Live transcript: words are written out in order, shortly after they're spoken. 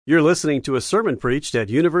You're listening to a sermon preached at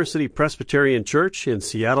University Presbyterian Church in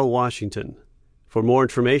Seattle, Washington. For more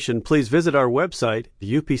information, please visit our website,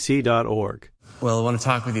 upc.org. Well, I want to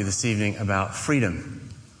talk with you this evening about freedom.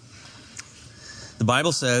 The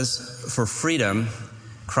Bible says, for freedom,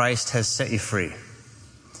 Christ has set you free.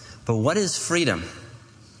 But what is freedom?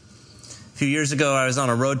 A few years ago, I was on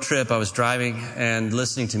a road trip. I was driving and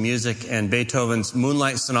listening to music, and Beethoven's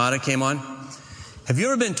Moonlight Sonata came on. Have you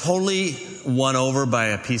ever been totally won over by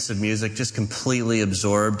a piece of music, just completely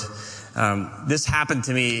absorbed? This happened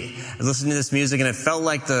to me. I was listening to this music, and it felt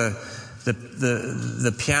like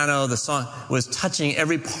the piano, the song was touching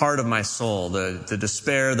every part of my soul. The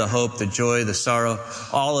despair, the hope, the joy, the sorrow,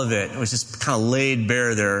 all of it was just kind of laid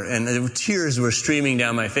bare there, and the tears were streaming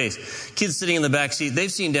down my face. Kids sitting in the back seat,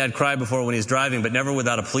 they've seen Dad cry before when he's driving, but never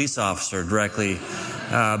without a police officer directly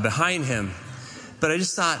behind him. But I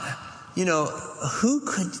just thought, you know, who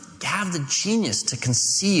could have the genius to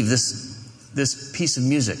conceive this piece of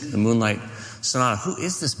music, the Moonlight Sonata? Who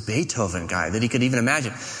is this Beethoven guy that he could even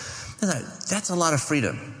imagine? I thought, that's a lot of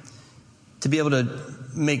freedom to be able to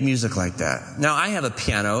make music like that. Now, I have a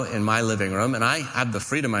piano in my living room, and I have the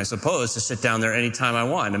freedom, I suppose, to sit down there anytime I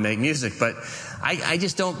want and make music, but I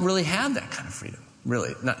just don't really have that kind of freedom,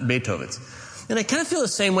 really, not Beethoven's. And I kind of feel the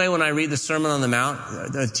same way when I read the Sermon on the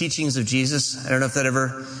Mount, the teachings of Jesus. I don't know if that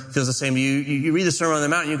ever feels the same to you. You read the Sermon on the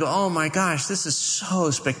Mount and you go, oh my gosh, this is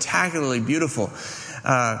so spectacularly beautiful.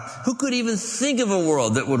 Who could even think of a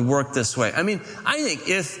world that would work this way? I mean, I think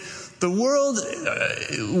if the world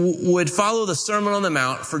would follow the Sermon on the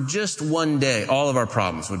Mount for just one day, all of our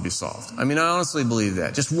problems would be solved. I mean, I honestly believe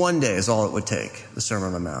that. Just one day is all it would take, the Sermon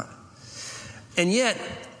on the Mount. And yet,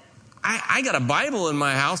 I got a Bible in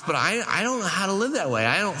my house, but I don't know how to live that way.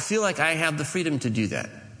 I don't feel like I have the freedom to do that.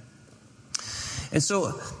 And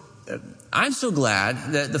so I'm so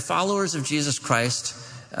glad that the followers of Jesus Christ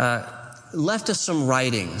left us some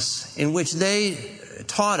writings in which they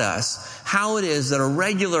taught us how it is that a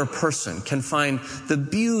regular person can find the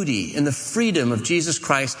beauty and the freedom of Jesus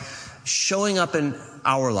Christ showing up in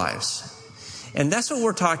our lives. And that's what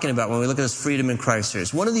we're talking about when we look at this Freedom in Christ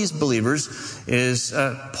series. One of these believers is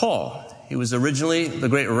Paul. He was originally the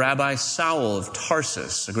great Rabbi Saul of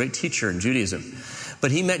Tarsus, a great teacher in Judaism.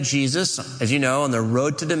 But he met Jesus, as you know, on the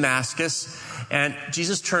road to Damascus, and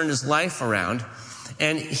Jesus turned his life around.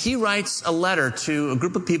 And he writes a letter to a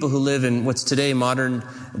group of people who live in what's today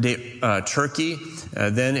modern-day Turkey.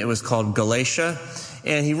 Then it was called Galatia.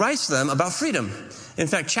 And he writes to them about freedom. In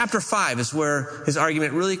fact, chapter 5 is where his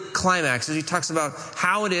argument really climaxes. He talks about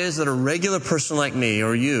how it is that a regular person like me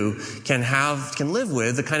or you can live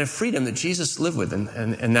with the kind of freedom that Jesus lived with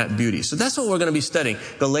and that beauty. So that's what we're going to be studying.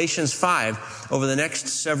 Galatians 5 over the next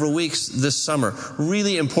several weeks this summer.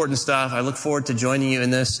 Really important stuff. I look forward to joining you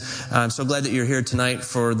in this. I'm so glad that you're here tonight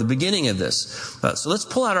for the beginning of this. So let's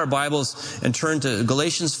pull out our Bibles and turn to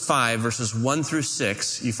Galatians 5 verses 1 through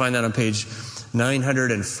 6. You find that on page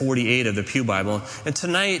 948 of the Pew Bible. And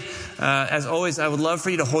tonight, as always, I would love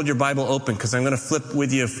for you to hold your Bible open because I'm going to flip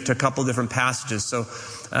with you to a couple different passages. So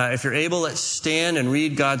if you're able, let's stand and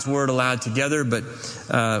read God's Word aloud together, but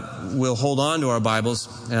we'll hold on to our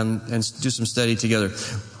Bibles and do some study together.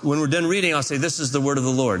 When we're done reading, I'll say, this is the Word of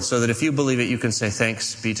the Lord, so that if you believe it, you can say,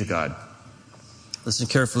 thanks be to God. Listen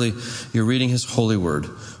carefully. You're reading His holy Word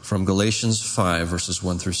from Galatians 5, verses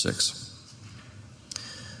 1 through 6.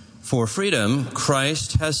 For freedom,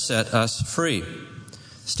 Christ has set us free.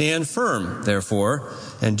 Stand firm, therefore,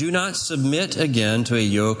 and do not submit again to a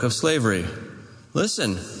yoke of slavery.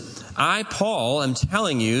 Listen, I, Paul, am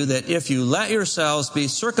telling you that if you let yourselves be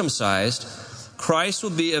circumcised, Christ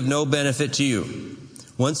will be of no benefit to you.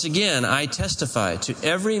 Once again, I testify to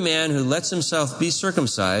every man who lets himself be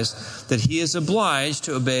circumcised that he is obliged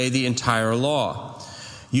to obey the entire law.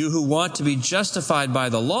 You who want to be justified by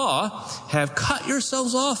the law have cut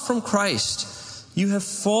yourselves off from Christ. You have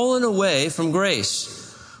fallen away from grace.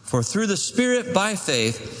 For through the Spirit by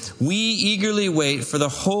faith, we eagerly wait for the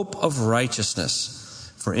hope of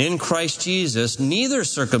righteousness. For in Christ Jesus, neither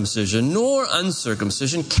circumcision nor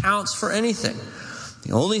uncircumcision counts for anything.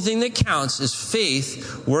 The only thing that counts is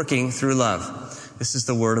faith working through love. This is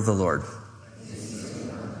the word of the Lord.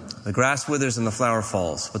 The grass withers and the flower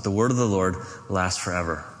falls, but the word of the Lord lasts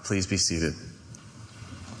forever. Please be seated.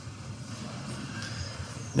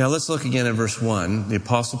 Now let's look again at verse 1. The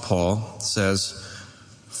Apostle Paul says,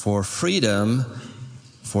 For freedom,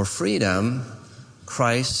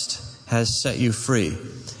 Christ has set you free.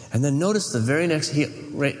 And then notice the very next, he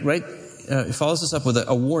follows this up with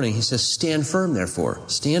a warning. He says, stand firm, therefore.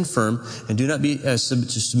 Stand firm and do not be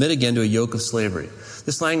submit again to a yoke of slavery.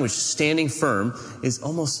 This language, standing firm, is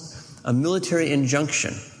almost a military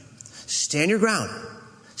injunction. stand your ground.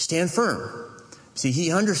 Stand firm. See,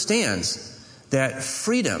 he understands that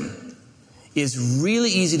freedom is really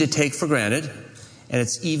easy to take for granted, and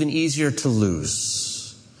it's even easier to lose.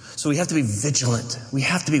 So we have to be vigilant. We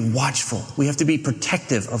have to be watchful. We have to be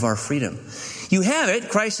protective of our freedom. You have it.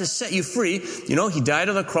 Christ has set you free. You know, he died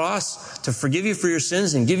on the cross to forgive you for your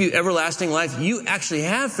sins and give you everlasting life. You actually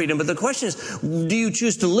have freedom, but the question is, do you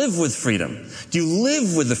choose to live with freedom? Do you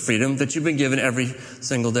live with the freedom that you've been given every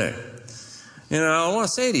single day? You know, I want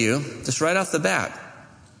to say to you, just right off the bat,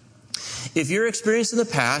 if your experience in the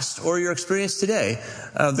past or your experience today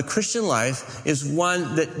of the Christian life is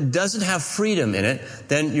one that doesn't have freedom in it,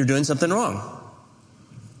 then you're doing something wrong.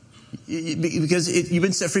 Because you've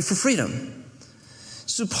been set free for freedom.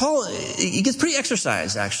 So Paul, he gets pretty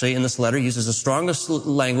exercised, actually, in this letter. He uses the strongest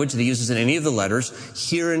language that he uses in any of the letters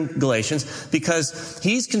here in Galatians, because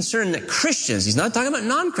he's concerned that Christians, he's not talking about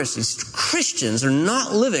non-Christians, Christians are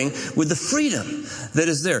not living with the freedom that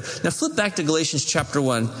is there. Now flip back to Galatians chapter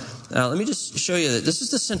 1. Let me just show you that this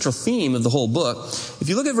is the central theme of the whole book. If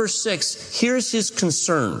you look at verse 6, here's his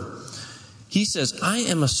concern. He says, I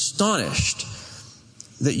am astonished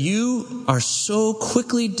that you are so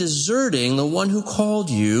quickly deserting the one who called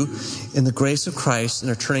you in the grace of Christ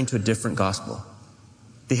and are turning to a different gospel.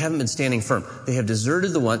 They haven't been standing firm. They have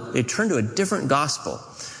deserted the one. They turned to a different gospel,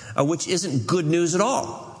 which isn't good news at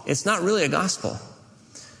all. It's not really a gospel.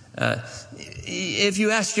 If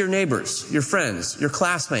you ask your neighbors, your friends, your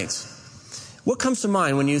classmates, what comes to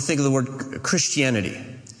mind when you think of the word Christianity?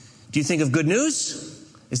 Do you think of good news?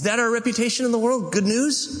 Is that our reputation in the world? Good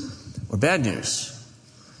news or bad news?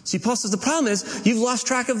 See, Paul says the problem is you've lost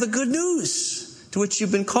track of the good news to which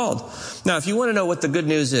you've been called. Now, if you want to know what the good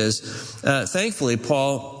news is, thankfully,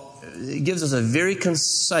 Paul gives us a very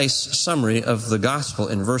concise summary of the gospel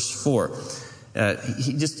in verse 4.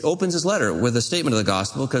 He just opens his letter with a statement of the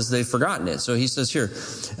gospel because they've forgotten it. So he says here,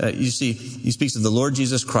 you see, he speaks of the Lord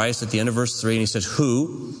Jesus Christ at the end of verse 3, and he says,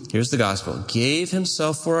 who, here's the gospel, gave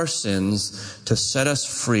himself for our sins to set us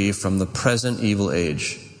free from the present evil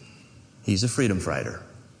age. He's a freedom fighter.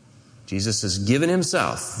 Jesus has given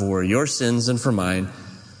himself for your sins and for mine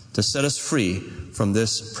to set us free from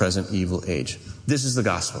this present evil age. This is the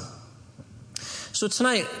gospel. So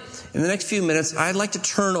tonight, in the next few minutes, I'd like to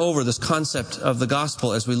turn over this concept of the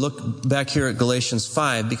gospel as we look back here at Galatians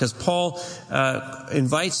 5, because Paul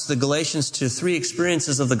invites the Galatians to three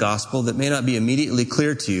experiences of the gospel that may not be immediately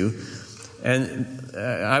clear to you. And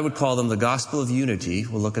I would call them the gospel of unity.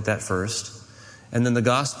 We'll look at that first. And then the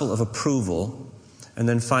gospel of approval. And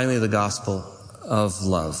then finally, the gospel of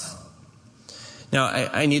love. Now,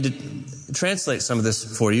 I need to translate some of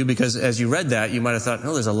this for you, because as you read that, you might have thought,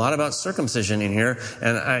 oh, there's a lot about circumcision in here.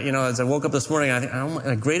 And, as I woke up this morning, I think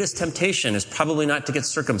my greatest temptation is probably not to get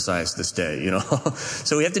circumcised this day,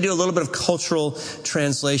 So we have to do a little bit of cultural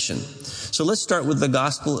translation. So let's start with the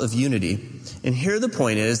gospel of unity. And here the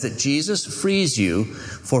point is that Jesus frees you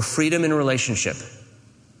for freedom in relationship.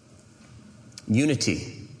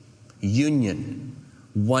 Unity, union,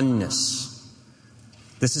 oneness.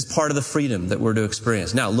 This is part of the freedom that we're to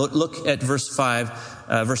experience. Now, look at verse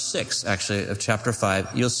 6, actually, of chapter 5.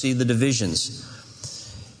 You'll see the divisions.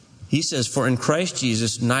 He says, for in Christ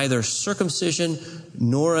Jesus, neither circumcision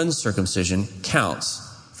nor uncircumcision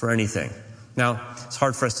counts for anything. Now, it's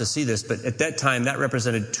hard for us to see this, but at that time, that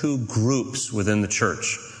represented two groups within the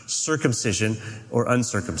church, circumcision or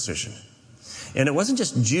uncircumcision. And it wasn't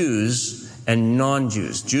just Jews and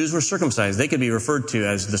non-Jews. Jews were circumcised. They could be referred to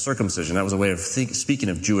as the circumcision. That was a way of speaking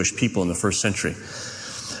of Jewish people in the first century.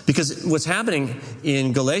 Because what's happening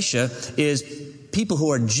in Galatia is people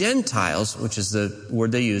who are Gentiles, which is the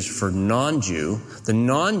word they use for non-Jew, the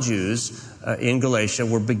non-Jews in Galatia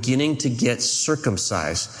were beginning to get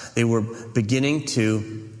circumcised. They were beginning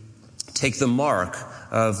to take the mark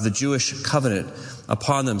of the Jewish covenant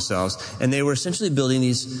upon themselves, and they were essentially building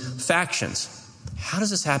these factions. How does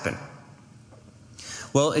this happen?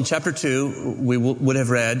 Well, in chapter 2, we would have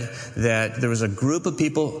read that there was a group of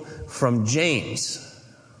people from James,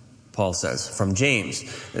 Paul says, from James.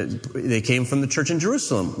 They came from the church in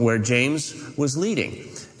Jerusalem, where James was leading.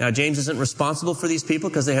 Now, James isn't responsible for these people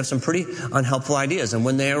because they have some pretty unhelpful ideas. And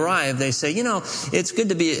when they arrive, they say, it's good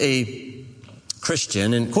to be a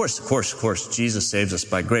Christian, and of course, Jesus saves us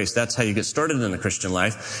by grace. That's how you get started in the Christian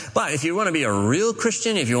life. But if you want to be a real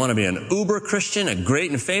Christian, if you want to be an uber Christian, a great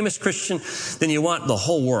and famous Christian, then you want the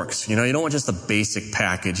whole works. You don't want just the basic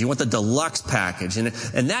package. You want the deluxe package. And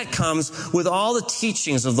that comes with all the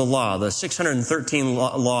teachings of the law, the 613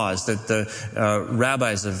 laws that the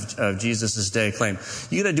rabbis of Jesus' day claim.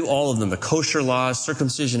 You got to do all of them, the kosher laws,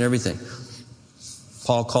 circumcision, everything.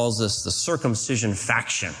 Paul calls this the circumcision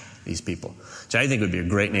faction. these people, which I think would be a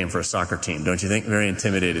great name for a soccer team, don't you think? Very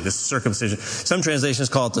intimidated. This circumcision. Some translations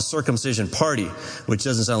call it the circumcision party, which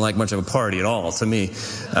doesn't sound like much of a party at all to me.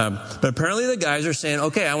 But apparently the guys are saying,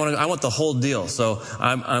 okay, I want the whole deal. So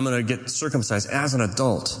I'm going to get circumcised as an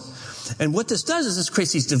adult. And what this does is this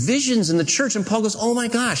creates these divisions in the church. And Paul goes, oh my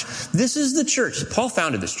gosh, this is the church. Paul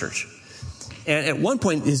founded this church. And at one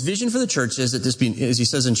point, his vision for the church is that this be, as he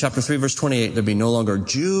says in chapter 3, verse 28, there be no longer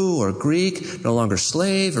Jew or Greek, no longer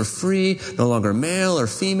slave or free, no longer male or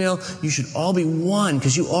female. You should all be one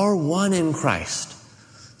because you are one in Christ.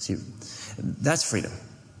 See, that's freedom,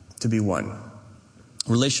 to be one.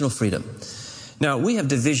 Relational freedom. Now, we have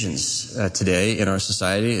divisions today in our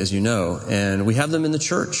society, as you know, and we have them in the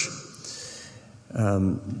church.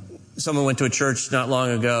 Someone went to a church not long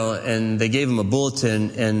ago, and they gave them a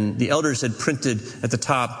bulletin, and the elders had printed at the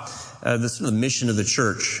top the sort of mission of the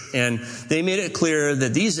church. And they made it clear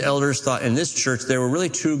that these elders thought in this church there were really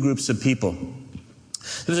two groups of people.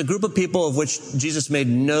 There was a group of people of which Jesus made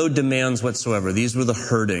no demands whatsoever. These were the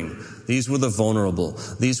hurting. These were the vulnerable.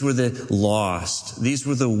 These were the lost. These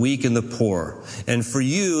were the weak and the poor. And for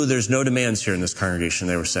you, there's no demands here in this congregation,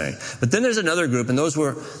 they were saying. But then there's another group, and those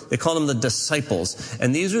were, they called them the disciples.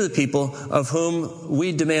 And these are the people of whom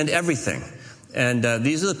we demand everything. And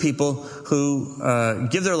these are the people who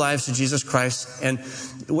give their lives to Jesus Christ. And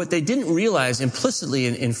what they didn't realize implicitly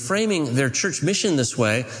in framing their church mission this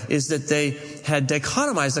way is that they had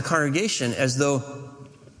dichotomized the congregation as though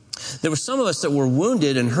there were some of us that were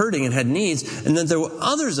wounded and hurting and had needs, and then there were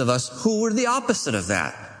others of us who were the opposite of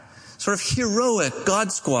that. Sort of heroic,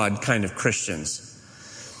 God squad kind of Christians.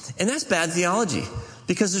 And that's bad theology,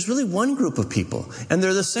 because there's really one group of people, and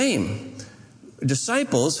they're the same.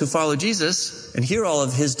 Disciples who follow Jesus and hear all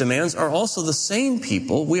of his demands are also the same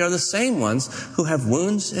people. We are the same ones who have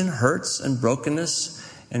wounds and hurts and brokenness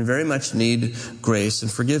and very much need grace and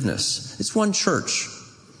forgiveness. It's one church.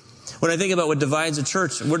 When I think about what divides a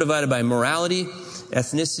church, we're divided by morality,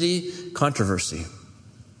 ethnicity, controversy.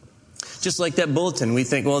 Just like that bulletin, we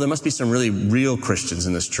think, well, there must be some really real Christians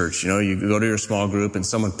in this church. You know, you go to your small group and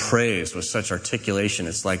someone prays with such articulation.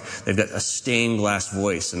 It's like they've got a stained glass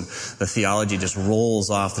voice and the theology just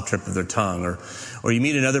rolls off the tip of their tongue. Or you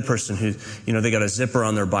meet another person who, you know, they got a zipper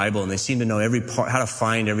on their Bible and they seem to know every part, how to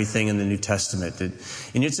find everything in the New Testament. And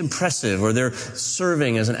it's impressive. Or they're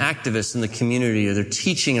serving as an activist in the community, or they're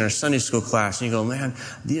teaching in our Sunday school class. And you go, man,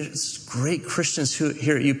 these are great Christians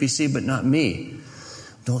here at UPC, but not me.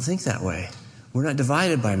 Don't think that way. We're not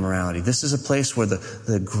divided by morality. This is a place where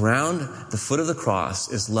the ground, the foot of the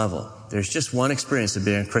cross is level. There's just one experience of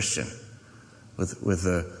being a Christian with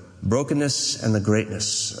the brokenness and the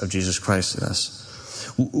greatness of Jesus Christ in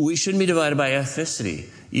us. We shouldn't be divided by ethnicity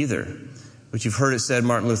either. But you've heard it said,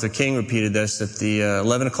 Martin Luther King repeated this, that the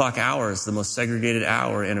 11 o'clock hour is the most segregated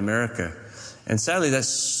hour in America. And sadly, that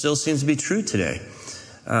still seems to be true today.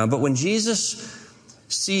 But when Jesus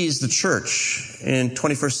sees the church in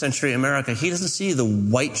 21st century America, he doesn't see the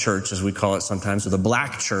white church, as we call it sometimes, or the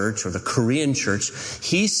black church, or the Korean church.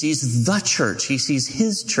 He sees the church. He sees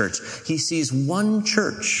his church. He sees one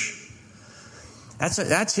church.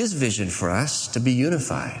 That's his vision for us, to be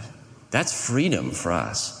unified. That's freedom for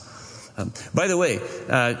us. By the way,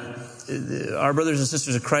 our brothers and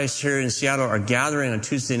sisters of Christ here in Seattle are gathering on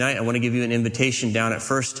Tuesday night. I want to give you an invitation down at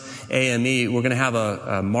First AME. We're going to have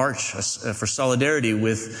a march for solidarity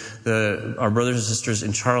with our brothers and sisters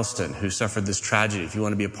in Charleston who suffered this tragedy. If you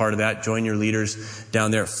want to be a part of that, join your leaders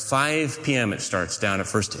down there. 5 p.m. it starts down at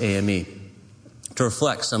First AME to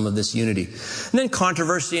reflect some of this unity. And then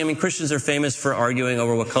controversy. I mean, Christians are famous for arguing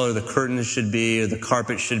over what color the curtains should be or the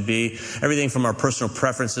carpet should be. Everything from our personal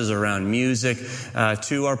preferences around music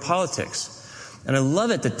to our politics. And I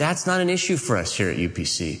love it that that's not an issue for us here at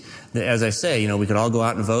UPC. As I say, you know, we could all go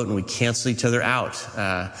out and vote and we cancel each other out,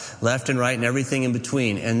 left and right and everything in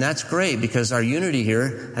between. And that's great because our unity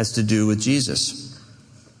here has to do with Jesus.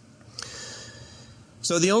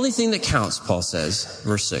 So the only thing that counts, Paul says,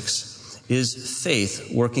 verse 6, is faith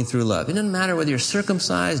working through love. It doesn't matter whether you're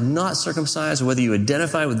circumcised, not circumcised, or whether you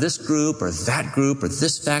identify with this group or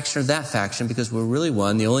this faction or that faction, because we're really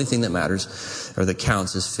one. The only thing that matters or that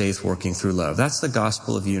counts is faith working through love. That's the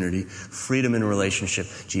gospel of unity, freedom in relationship.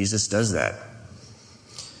 Jesus does that.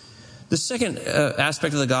 The second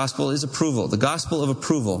aspect of the gospel is approval, the gospel of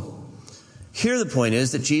approval. Here the point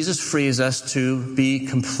is that Jesus frees us to be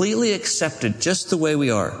completely accepted just the way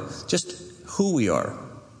we are, just who we are.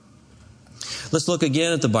 Let's look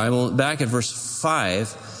again at the Bible. Back at verse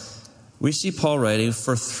 5, we see Paul writing,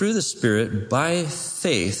 "For through the Spirit, by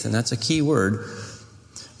faith," and that's a key word,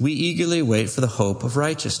 "we eagerly wait for the hope of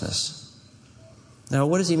righteousness." Now,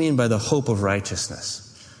 what does he mean by the hope of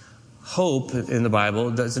righteousness? Hope in the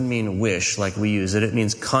Bible doesn't mean wish like we use it. It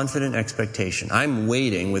means confident expectation. I'm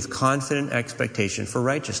waiting with confident expectation for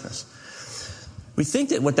righteousness. We think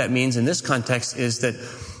that what that means in this context is that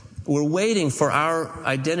we're waiting for our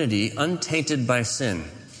identity untainted by sin.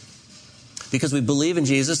 Because we believe in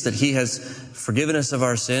Jesus, that he has forgiven us of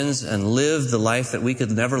our sins and lived the life that we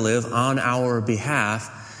could never live on our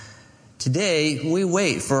behalf. Today, we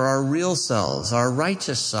wait for our real selves, our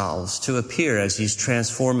righteous selves, to appear as he's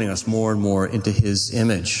transforming us more and more into his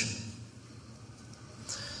image.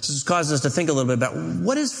 This has caused us to think a little bit about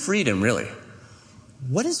what is freedom, really?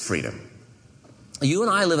 What is freedom? You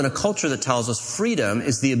and I live in a culture that tells us freedom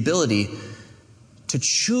is the ability to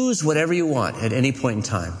choose whatever you want at any point in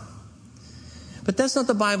time. But that's not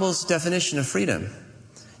the Bible's definition of freedom.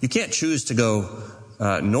 You can't choose to go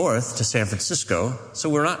north to San Francisco, so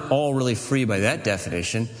we're not all really free by that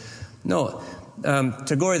definition. No,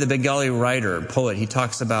 Tagore, the Bengali writer, poet, he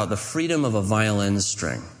talks about the freedom of a violin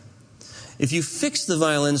string. If you fix the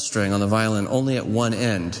violin string on the violin only at one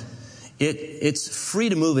end, it's free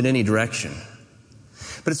to move in any direction.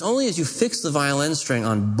 But it's only as you fix the violin string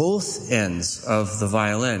on both ends of the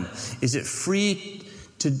violin is it free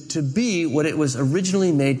to be what it was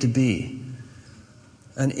originally made to be,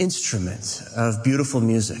 an instrument of beautiful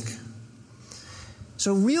music.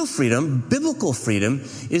 So real freedom, biblical freedom,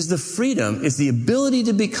 is the ability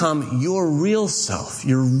to become your real self,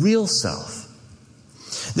 your real self.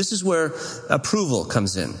 This is where approval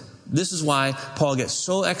comes in. This is why Paul gets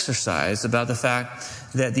so exercised about the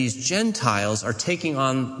fact that these Gentiles are taking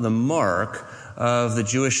on the mark of the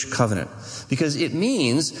Jewish covenant, because it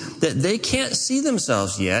means that they can't see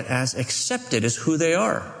themselves yet as accepted as who they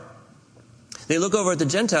are. They look over at the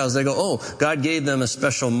Gentiles, they go, oh, God gave them a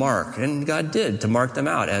special mark, and God did, to mark them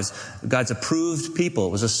out as God's approved people.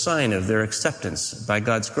 It was a sign of their acceptance by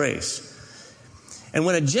God's grace. And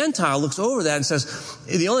when a Gentile looks over that and says,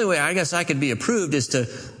 the only way I guess I could be approved is to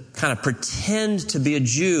kind of pretend to be a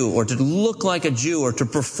Jew, or to look like a Jew, or to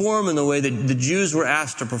perform in the way that the Jews were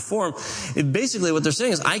asked to perform. Basically what they're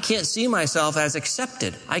saying is, I can't see myself as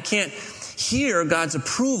accepted. I can't hear God's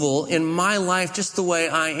approval in my life just the way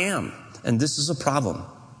I am. And this is a problem.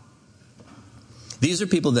 These are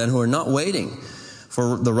people then who are not waiting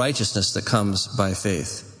for the righteousness that comes by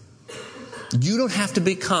faith. You don't have to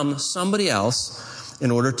become somebody else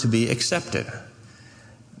in order to be accepted.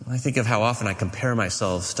 I think of how often I compare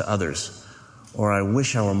myself to others, or I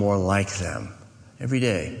wish I were more like them every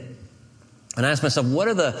day. And I ask myself, what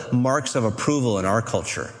are the marks of approval in our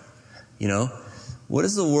culture? You know, what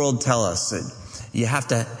does the world tell us that you have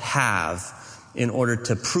to have in order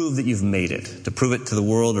to prove that you've made it, to prove it to the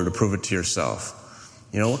world or to prove it to yourself?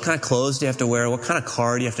 You know, what kind of clothes do you have to wear? What kind of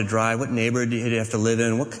car do you have to drive? What neighborhood do you have to live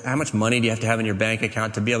in? How much money do you have to have in your bank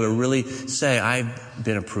account to be able to really say, I've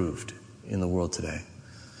been approved in the world today?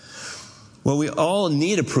 Well, we all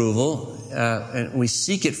need approval, and we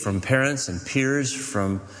seek it from parents and peers,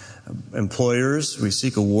 from employers. We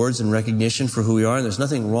seek awards and recognition for who we are, and there's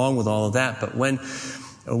nothing wrong with all of that. But when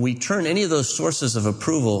we turn any of those sources of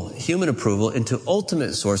approval, human approval, into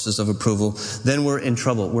ultimate sources of approval, then we're in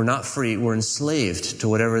trouble. We're not free. We're enslaved to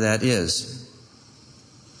whatever that is.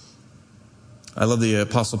 I love the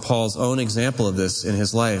Apostle Paul's own example of this in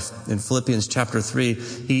his life. In Philippians chapter 3,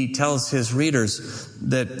 he tells his readers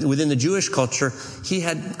that within the Jewish culture, he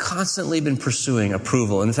had constantly been pursuing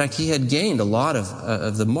approval. In fact, he had gained a lot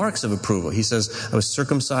of the marks of approval. He says, I was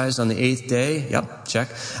circumcised on the 8th day. Yep, check.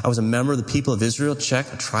 I was a member of the people of Israel.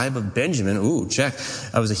 Check. A tribe of Benjamin. Ooh, check.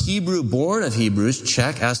 I was a Hebrew born of Hebrews.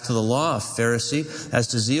 Check. As to the law, a Pharisee. As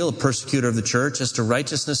to zeal, a persecutor of the church. As to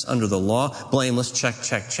righteousness under the law, blameless. Check,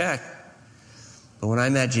 check, check. But when I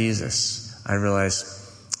met Jesus, I realized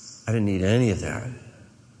I didn't need any of that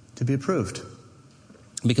to be approved,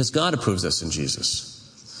 because God approves us in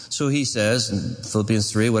Jesus. So he says in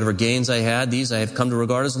Philippians 3, whatever gains I had, these I have come to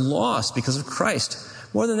regard as lost because of Christ.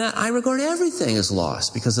 More than that, I regard everything as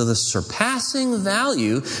lost because of the surpassing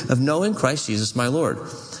value of knowing Christ Jesus my Lord.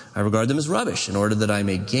 I regard them as rubbish in order that I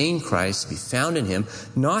may gain Christ, be found in him,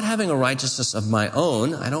 not having a righteousness of my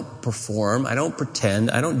own. I don't perform, I don't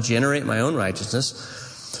pretend, I don't generate my own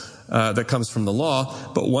righteousness that comes from the law,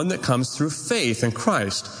 but one that comes through faith in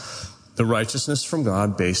Christ, the righteousness from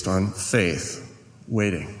God based on faith,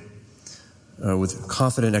 waiting with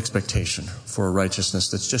confident expectation for a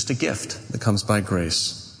righteousness that's just a gift that comes by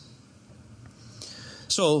grace.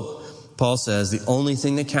 So, Paul says the only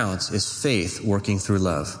thing that counts is faith working through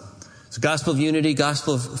love. So gospel of unity,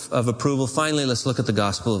 gospel of approval. Finally, let's look at the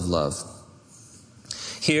gospel of love.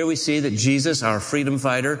 Here we see that Jesus, our freedom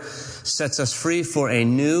fighter, sets us free for a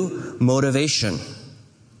new motivation.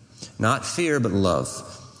 Not fear, but love.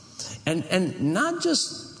 And not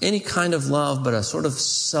just any kind of love, but a sort of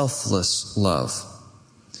selfless love.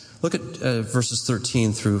 Look at verses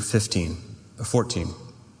 13 through 14.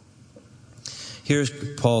 Here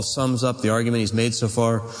Paul sums up the argument he's made so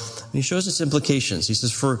far, and he shows its implications. He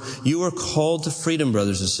says, "For you are called to freedom,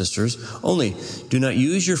 brothers and sisters. Only do not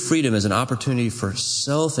use your freedom as an opportunity for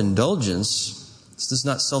self-indulgence." This is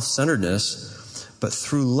not self-centeredness, but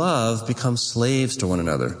through love become slaves to one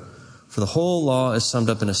another. For the whole law is summed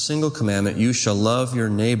up in a single commandment: you shall love your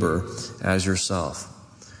neighbor as yourself.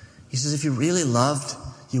 He says if you really loved,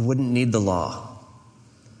 you wouldn't need the law.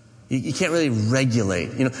 You can't really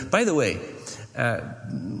regulate. By the way,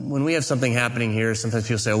 when we have something happening here, sometimes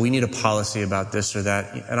people say, we need a policy about this or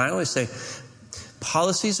that. And I always say,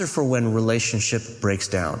 policies are for when relationship breaks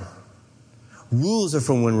down. Rules are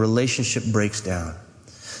for when relationship breaks down.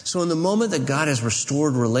 So in the moment that God has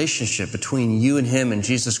restored relationship between you and Him and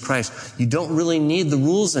Jesus Christ, you don't really need the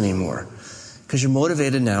rules anymore because you're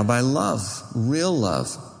motivated now by love, real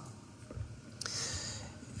love.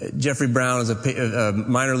 Jeffrey Brown is a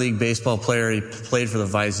minor league baseball player. He played for the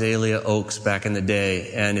Visalia Oaks back in the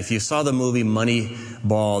day. And if you saw the movie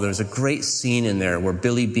Moneyball, there's a great scene in there where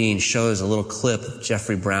Billy Beane shows a little clip of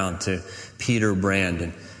Jeffrey Brown to Peter Brand.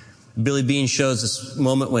 And Billy Beane shows this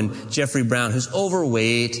moment when Jeffrey Brown, who's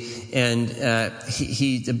overweight and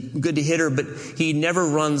he's a good hitter, but he never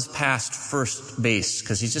runs past first base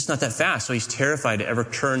because he's just not that fast. So he's terrified to ever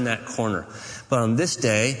turn that corner. But on this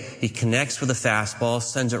day, he connects with a fastball,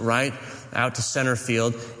 sends it right out to center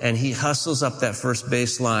field, and he hustles up that first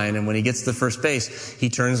base line. And when he gets to the first base, he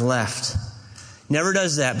turns left. Never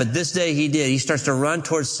does that, but this day he did. He starts to run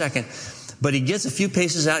towards second. But he gets a few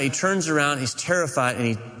paces out, he turns around, he's terrified, and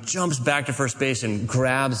he jumps back to first base and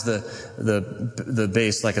grabs the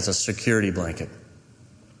base like it's a security blanket.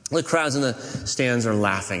 The crowds in the stands are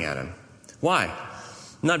laughing at him. Why?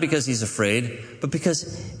 Not because he's afraid, but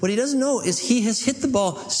because what he doesn't know is he has hit the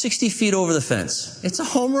ball 60 feet over the fence. It's a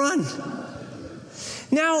home run.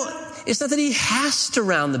 Now, it's not that he has to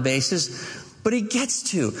round the bases, but he gets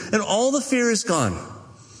to, and all the fear is gone.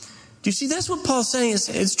 Do you see? That's what Paul's saying.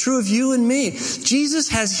 It's true of you and me. Jesus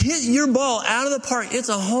has hit your ball out of the park. It's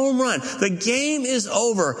a home run. The game is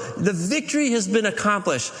over. The victory has been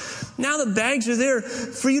accomplished. Now the bags are there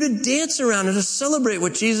for you to dance around and to celebrate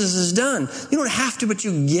what Jesus has done. You don't have to, but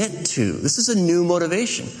you get to. This is a new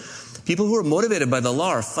motivation. People who are motivated by the law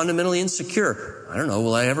are fundamentally insecure. I don't know.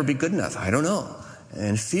 Will I ever be good enough? I don't know.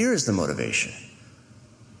 And fear is the motivation.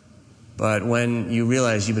 But when you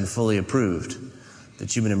realize you've been fully approved,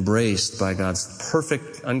 that you've been embraced by God's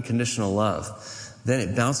perfect, unconditional love, then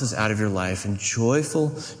it bounces out of your life in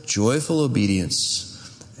joyful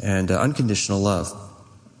obedience and unconditional love.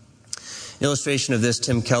 Illustration of this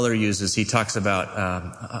Tim Keller uses, he talks about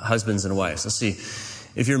husbands and wives. Let's see.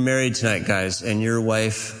 If you're married tonight, guys, and your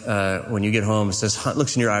wife, when you get home,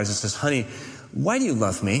 looks in your eyes and says, "Honey, why do you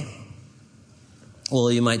love me?"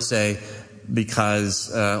 Well, you might say,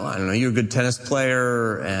 because, I don't know, you're a good tennis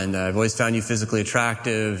player, and I've always found you physically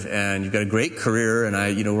attractive, and you've got a great career, and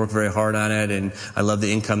I, work very hard on it, and I love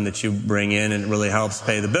the income that you bring in, and it really helps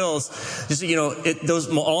pay the bills. Just, those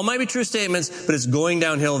all might be true statements, but it's going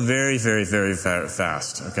downhill very, very, very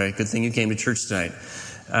fast, okay? Good thing you came to church tonight.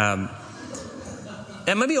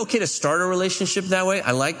 It might be okay to start a relationship that way.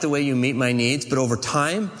 I like the way you meet my needs, but over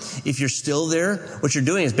time, if you're still there, what you're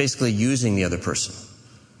doing is basically using the other person.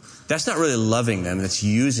 That's not really loving them, that's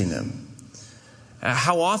using them.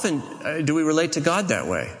 How often do we relate to God that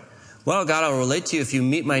way? Well, God, I'll relate to you if you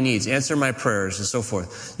meet my needs, answer my prayers, and so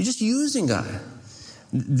forth. You're just using God.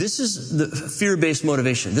 This is the fear-based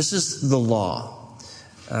motivation. This is the law.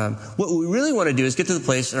 What we really want to do is get to the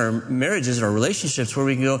place in our marriages and our relationships where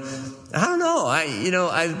we can go, I don't know,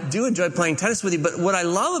 I do enjoy playing tennis with you, but what I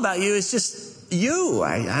love about you is just you.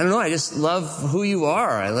 I don't know, I just love who you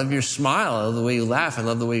are. I love your smile. I love the way you laugh. I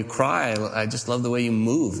love the way you cry. I just love the way you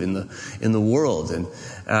move in the world. And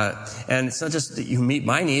it's not just that you meet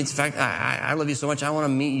my needs. In fact, I love you so much, I want to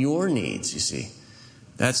meet your needs, you see.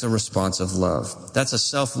 That's a response of love. That's a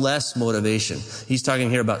selfless motivation. He's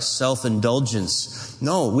talking here about self-indulgence.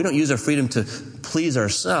 No, we don't use our freedom to please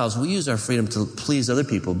ourselves. We use our freedom to please other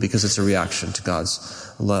people because it's a reaction to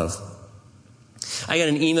God's love. I got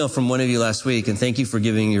an email from one of you last week, and thank you for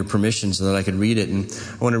giving your permission so that I could read it. And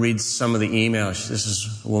I want to read some of the emails. This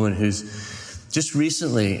is a woman who's just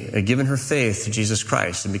recently given her faith to Jesus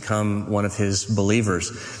Christ and become one of His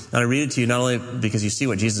believers. And I read it to you not only because you see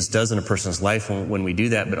what Jesus does in a person's life when we do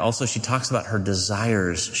that, but also she talks about her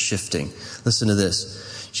desires shifting. Listen to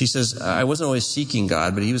this. She says, I wasn't always seeking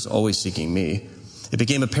God, but He was always seeking me. It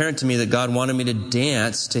became apparent to me that God wanted me to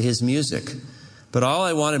dance to His music. But all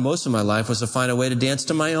I wanted most of my life was to find a way to dance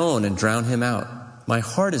to my own and drown him out. My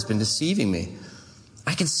heart has been deceiving me.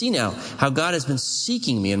 I can see now how God has been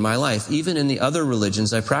seeking me in my life, even in the other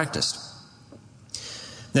religions I practiced.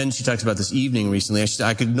 Then she talks about this evening recently. She said,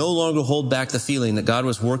 I could no longer hold back the feeling that God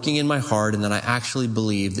was working in my heart and that I actually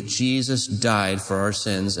believed that Jesus died for our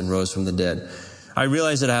sins and rose from the dead. I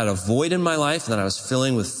realized that I had a void in my life and that I was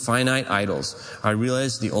filling with finite idols. I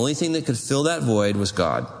realized the only thing that could fill that void was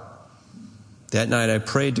God. That night I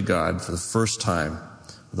prayed to God for the first time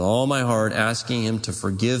with all my heart, asking him to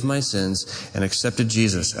forgive my sins, and accepted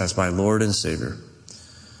Jesus as my Lord and Savior.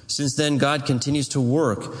 Since then, God continues to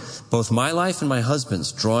work both my life and my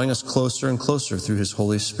husband's, drawing us closer and closer through his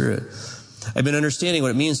Holy Spirit. I've been understanding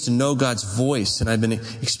what it means to know God's voice, and I've been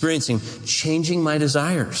experiencing changing my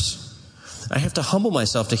desires. I have to humble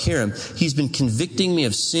myself to hear him. He's been convicting me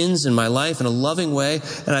of sins in my life in a loving way,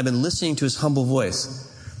 and I've been listening to his humble voice.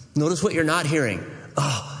 Notice what you're not hearing.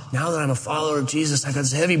 Oh, now that I'm a follower of Jesus, I've got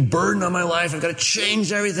this heavy burden on my life. I've got to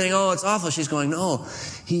change everything. Oh, it's awful. She's going, no.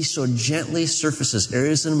 He so gently surfaces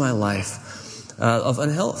areas in my life of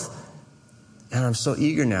unhealth. And I'm so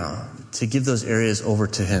eager now to give those areas over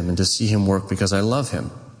to him and to see him work because I love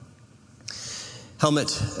him. Helmut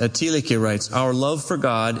Thielicke writes, our love for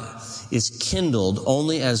God is kindled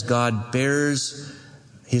only as God bears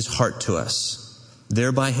his heart to us,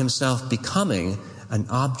 thereby himself becoming an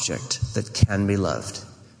object that can be loved.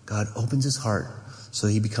 God opens his heart so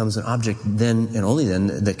he becomes an object then and only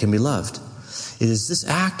then that can be loved. It is this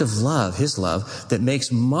act of love, his love, that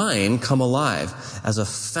makes mine come alive as a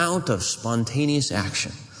fount of spontaneous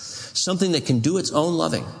action, something that can do its own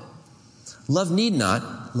loving. Love need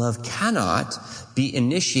not, love cannot be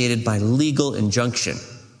initiated by legal injunction.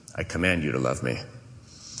 I command you to love me.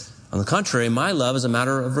 On the contrary, my love is a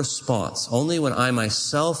matter of response. Only when I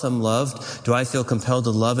myself am loved do I feel compelled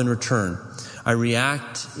to love in return. I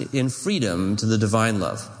react in freedom to the divine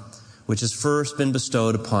love, which has first been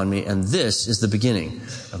bestowed upon me, and this is the beginning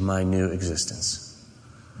of my new existence.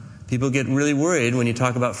 People get really worried when you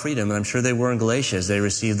talk about freedom, and I'm sure they were in Galatia as they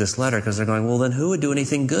received this letter, because they're going, well, then who would do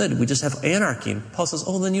anything good? We just have anarchy. And Paul says,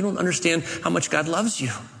 oh, then you don't understand how much God loves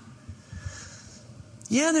you.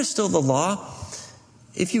 Yeah, there's still the law.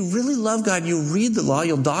 If you really love God, you read the law,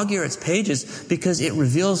 you'll dog-ear its pages because it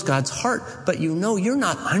reveals God's heart, but you know you're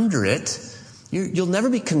not under it. You'll never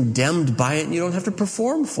be condemned by it, and you don't have to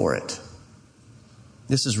perform for it.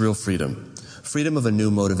 This is real freedom. Freedom of a new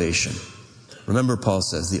motivation. Remember, Paul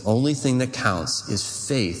says, the only thing that counts is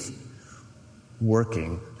faith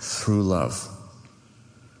working through love.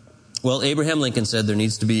 Well, Abraham Lincoln said there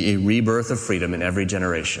needs to be a rebirth of freedom in every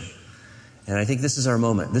generation. And I think this is our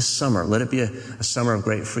moment. This summer, let it be a summer of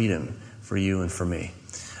great freedom for you and for me.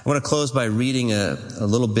 I want to close by reading a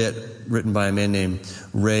little bit written by a man named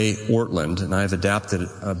Ray Ortland, and I've adapted it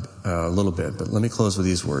a little bit, but let me close with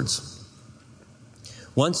these words.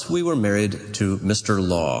 Once we were married to Mr.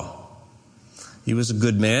 Law. He was a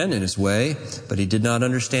good man in his way, but he did not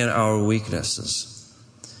understand our weaknesses.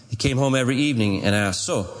 He came home every evening and asked,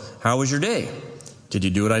 so, how was your day? Did you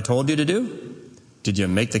do what I told you to do? Did you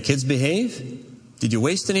make the kids behave? Did you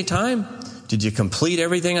waste any time? Did you complete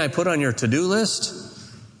everything I put on your to-do list?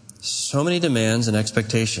 So many demands and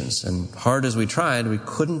expectations, and hard as we tried, we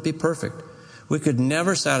couldn't be perfect. We could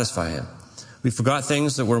never satisfy him. We forgot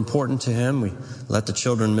things that were important to him. We let the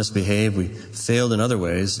children misbehave. We failed in other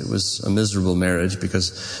ways. It was a miserable marriage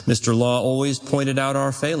because Mr. Law always pointed out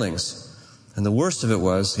our failings. And the worst of it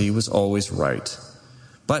was he was always right.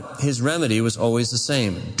 But his remedy was always the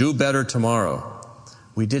same. Do better tomorrow.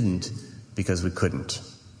 We didn't because we couldn't.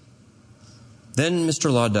 Then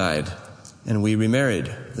Mr. Law died, and we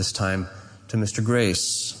remarried, this time to Mr.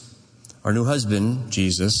 Grace. Our new husband,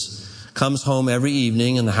 Jesus, comes home every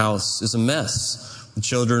evening and the house is a mess. The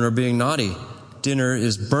children are being naughty. Dinner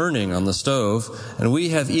is burning on the stove, and we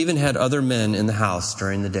have even had other men in the house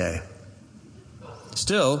during the day.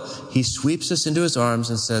 Still, he sweeps us into his arms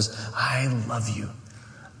and says, I love you.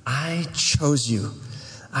 I chose you.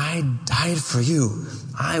 I died for you.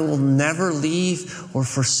 I will never leave or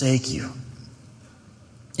forsake you.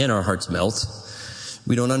 And our hearts melt.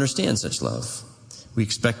 We don't understand such love. We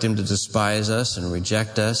expect him to despise us and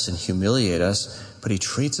reject us and humiliate us, but he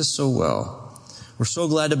treats us so well. We're so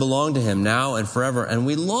glad to belong to him now and forever, and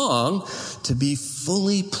we long to be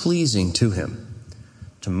fully pleasing to him.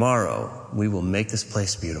 Tomorrow, we will make this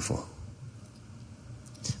place beautiful.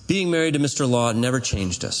 Being married to Mr. Law never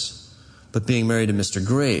changed us. But being married to Mr.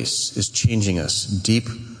 Grace is changing us deep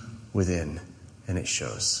within, and it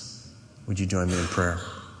shows. Would you join me in prayer?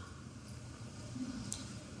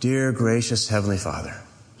 Dear gracious Heavenly Father,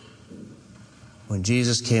 when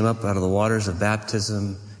Jesus came up out of the waters of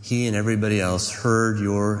baptism, he and everybody else heard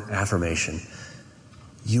your affirmation.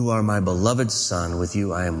 You are my beloved Son. With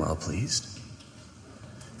you I am well pleased.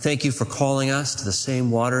 Thank you for calling us to the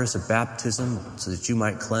same waters of baptism so that you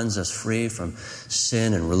might cleanse us free from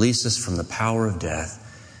sin and release us from the power of death.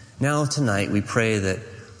 Now tonight we pray that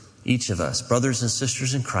each of us, brothers and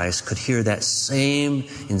sisters in Christ, could hear that same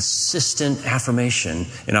insistent affirmation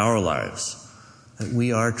in our lives, that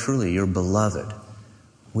we are truly your beloved.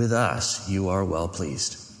 With us you are well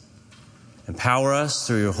pleased. Empower us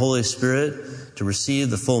through your Holy Spirit to receive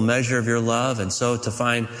the full measure of your love, and so to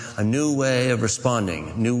find a new way of responding,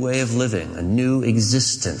 a new way of living, a new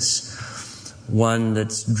existence, one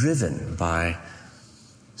that's driven by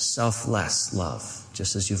selfless love,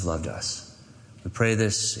 just as you've loved us. We pray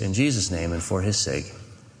this in Jesus' name and for his sake.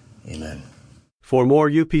 Amen. For more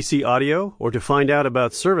UPC audio or to find out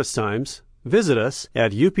about service times, visit us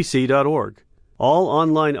at upc.org. All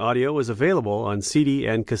online audio is available on CD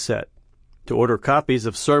and cassette. To order copies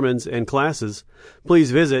of sermons and classes, please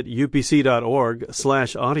visit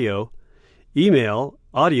upc.org/audio, email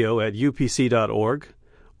audio@upc.org,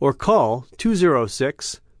 or call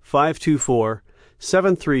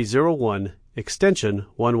 206-524-7301, extension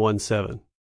 117.